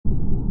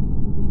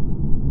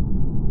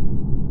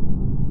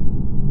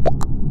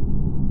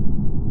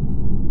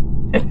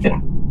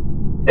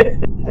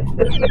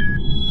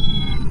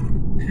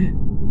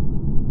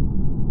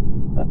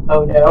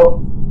Oh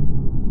no.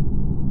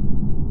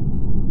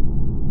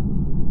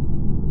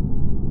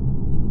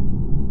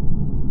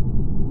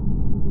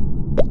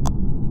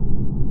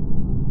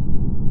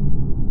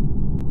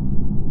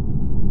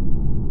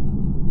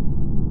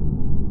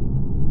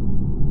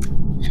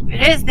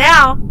 It is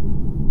now.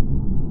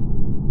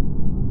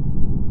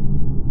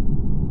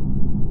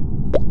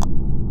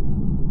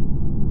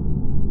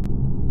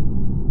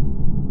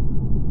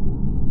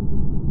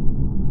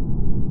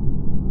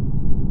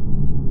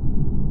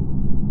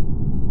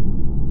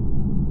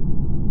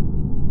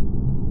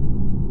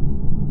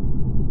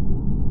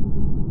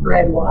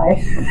 Red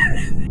Y.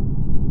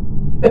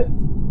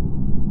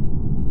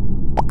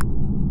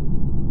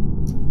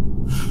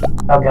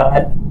 Oh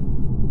god.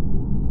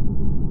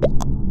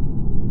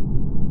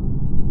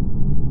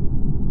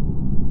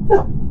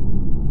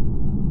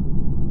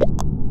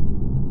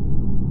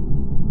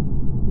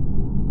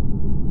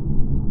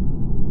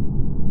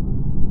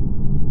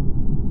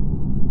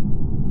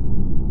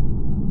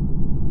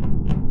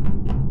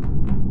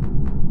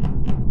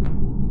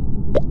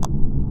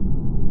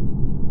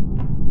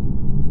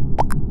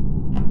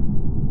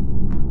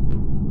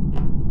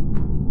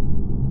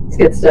 It's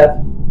good stuff.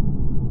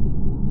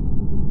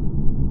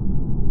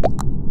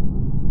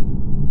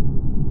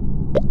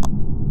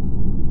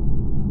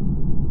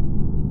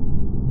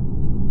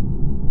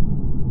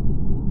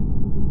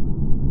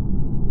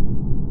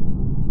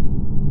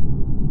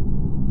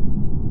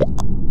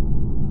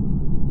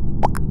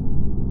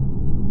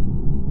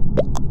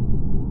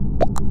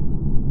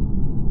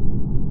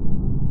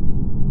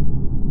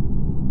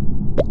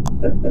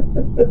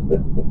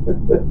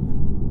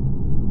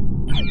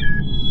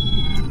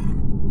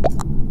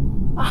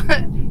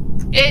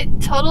 It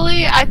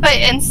totally, I put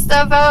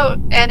Insta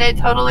vote and it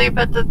totally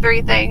put the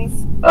 3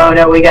 things. Oh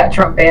no, we got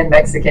Trump banned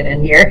Mexican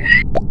in here.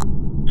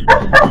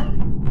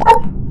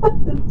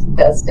 It's the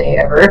best day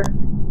ever.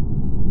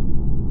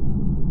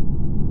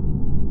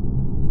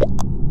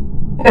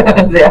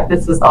 Yeah,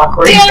 this is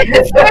awkward.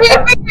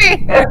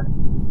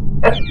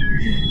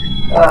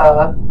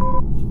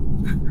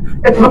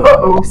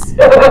 Oops.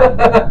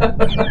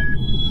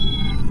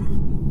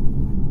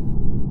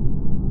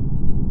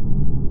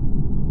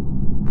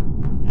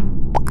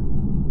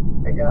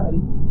 Oh my god.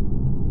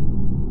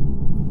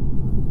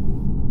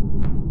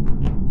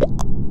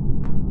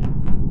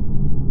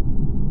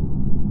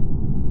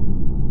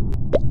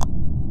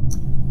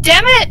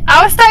 Damn it!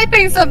 I was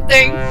typing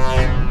something!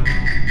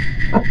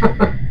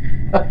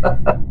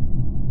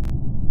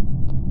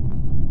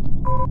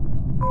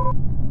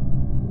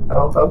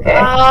 Oh, okay.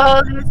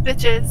 Oh, those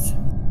bitches.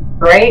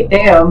 Right?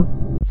 Damn.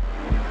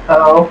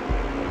 Oh.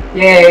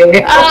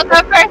 Yay. Oh,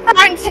 the first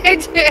time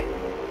changed it.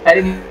 I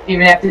didn't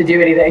even have to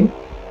do anything.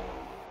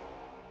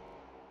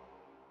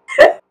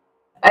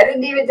 I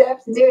didn't even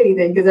have to do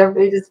anything because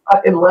everybody just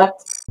fucking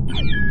left.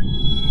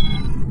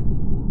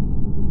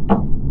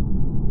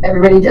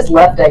 Everybody just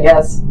left, I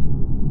guess.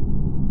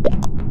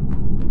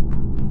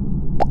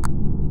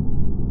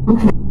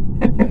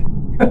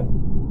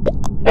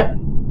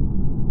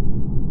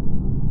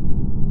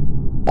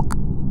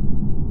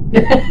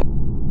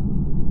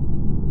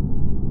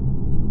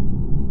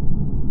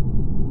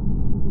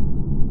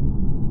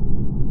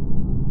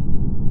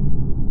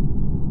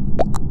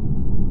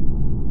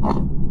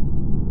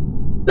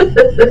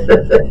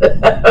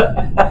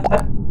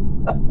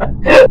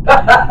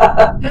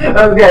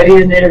 Oh good,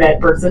 he's an internet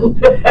person.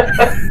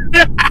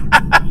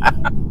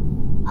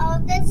 Oh,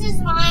 this is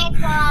my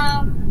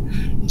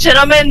phone.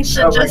 Gentlemen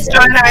should just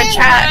join our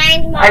chat.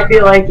 I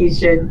feel like you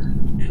should.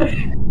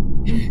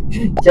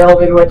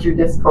 Gentlemen, what's your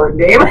Discord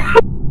name?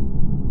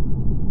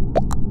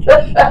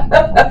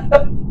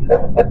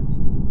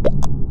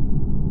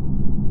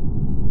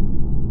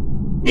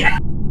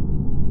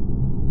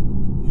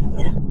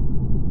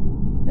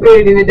 We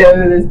don't even know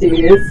who this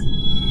dude is.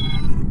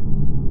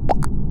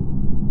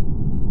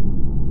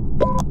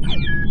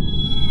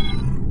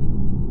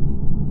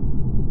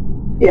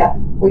 Yeah,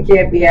 we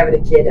can't be having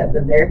a kid up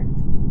in there.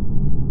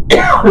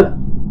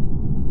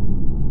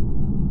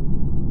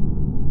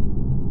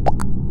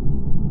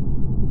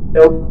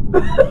 Nope.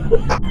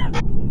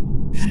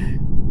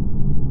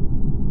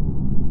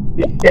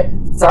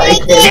 Sorry,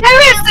 kid.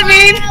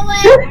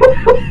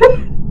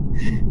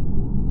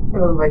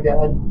 Oh my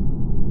god.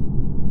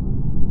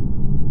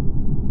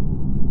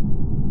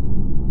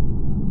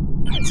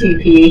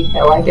 TP, I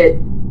like it.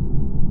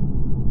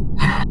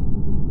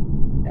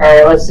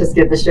 Alright, let's just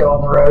get the show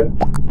on the road.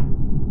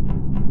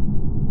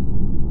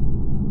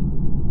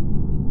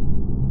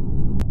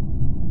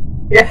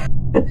 Yeah.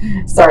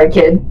 Sorry,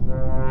 kid.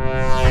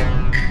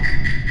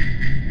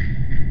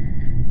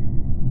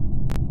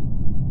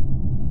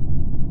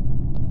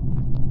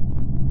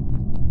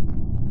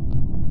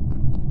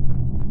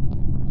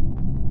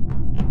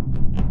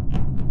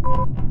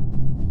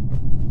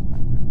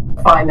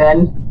 Fine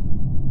then.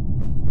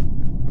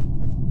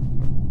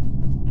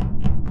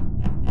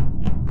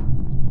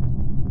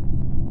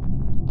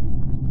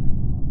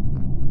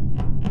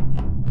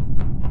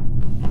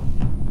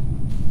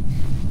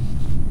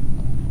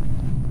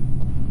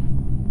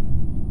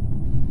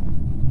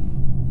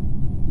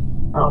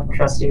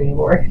 trust you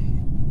anymore.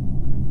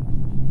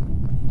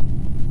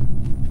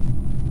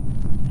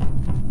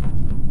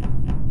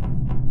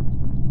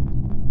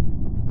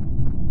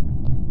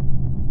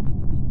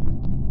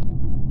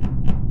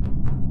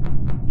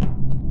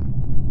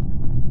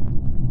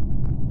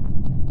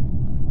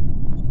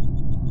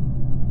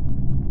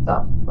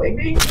 Stop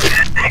waving.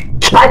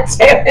 God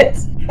damn it!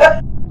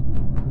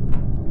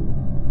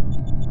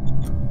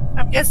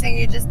 I'm guessing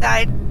you just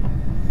died.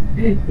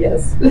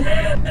 Yes.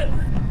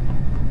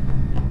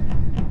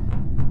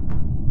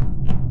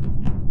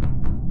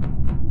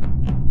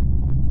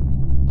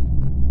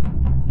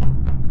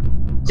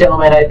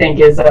 Gentleman, I think,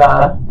 is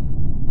gonna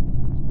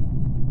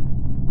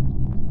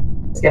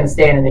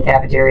stand in the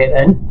cafeteria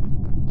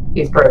then.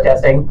 He's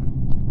protesting.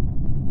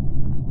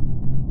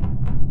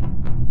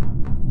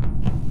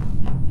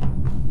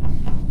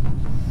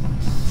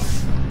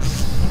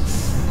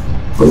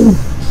 Ooh.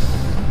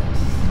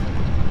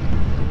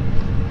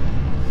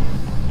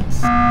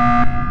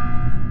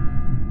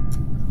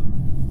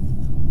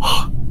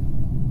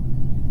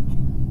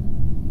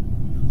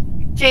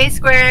 J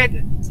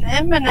squared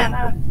and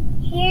banana.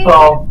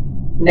 Well,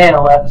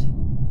 Nana left.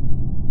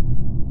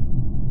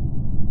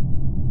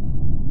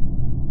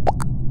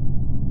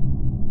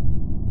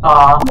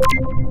 Aw,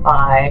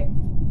 bye.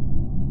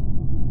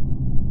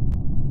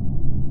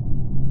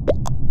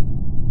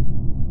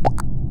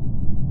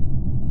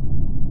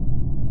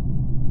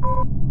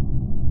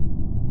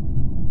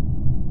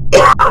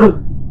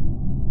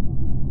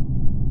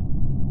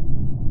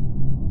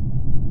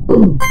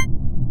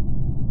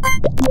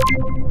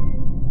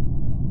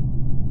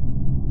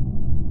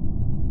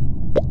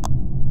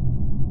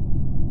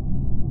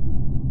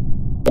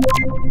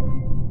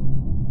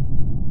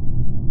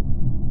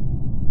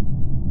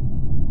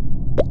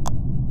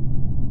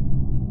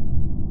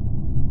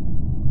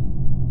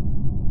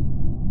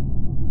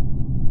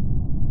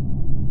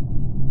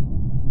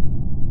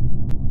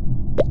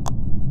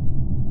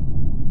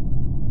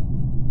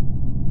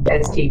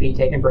 It's TV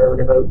taking forever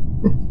to vote.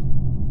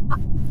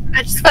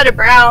 I just put it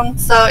brown,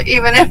 so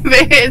even if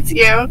it's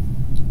you,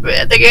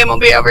 the game will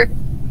be over.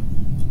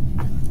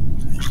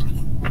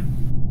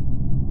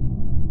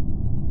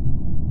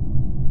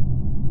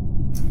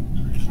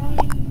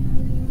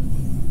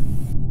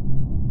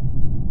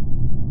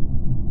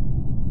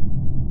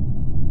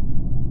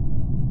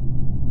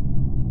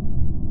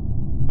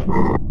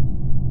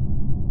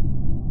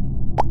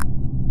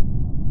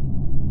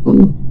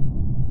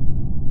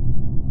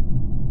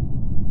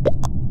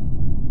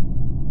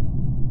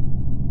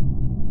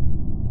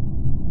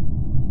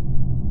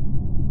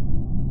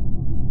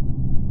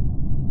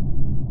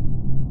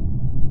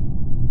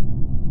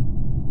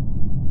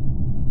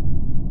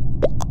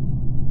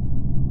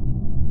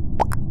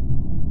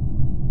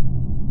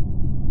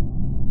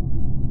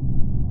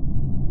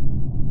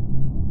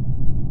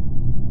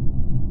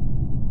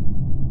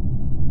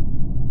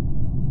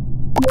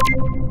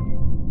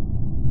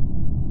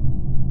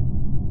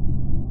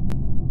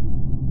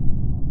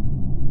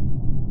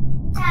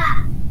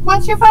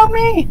 Why'd you vote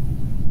me?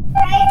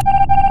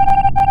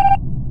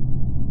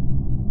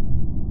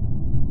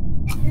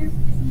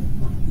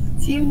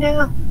 It's you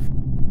now.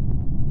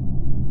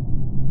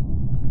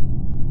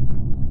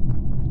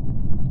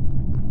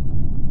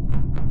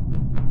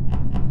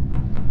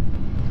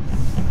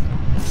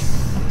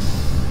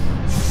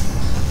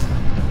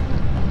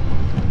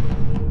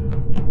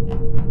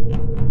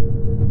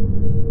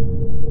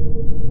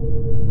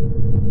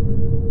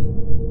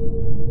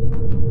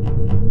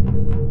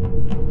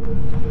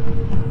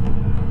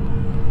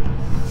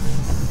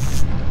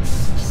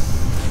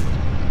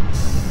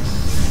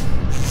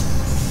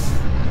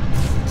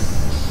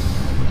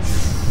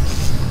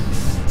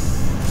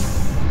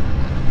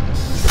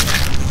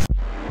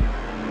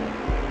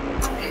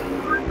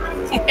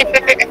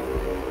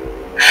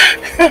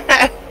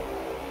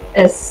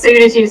 As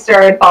soon as you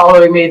started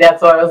following me,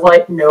 that's when I was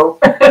like, nope.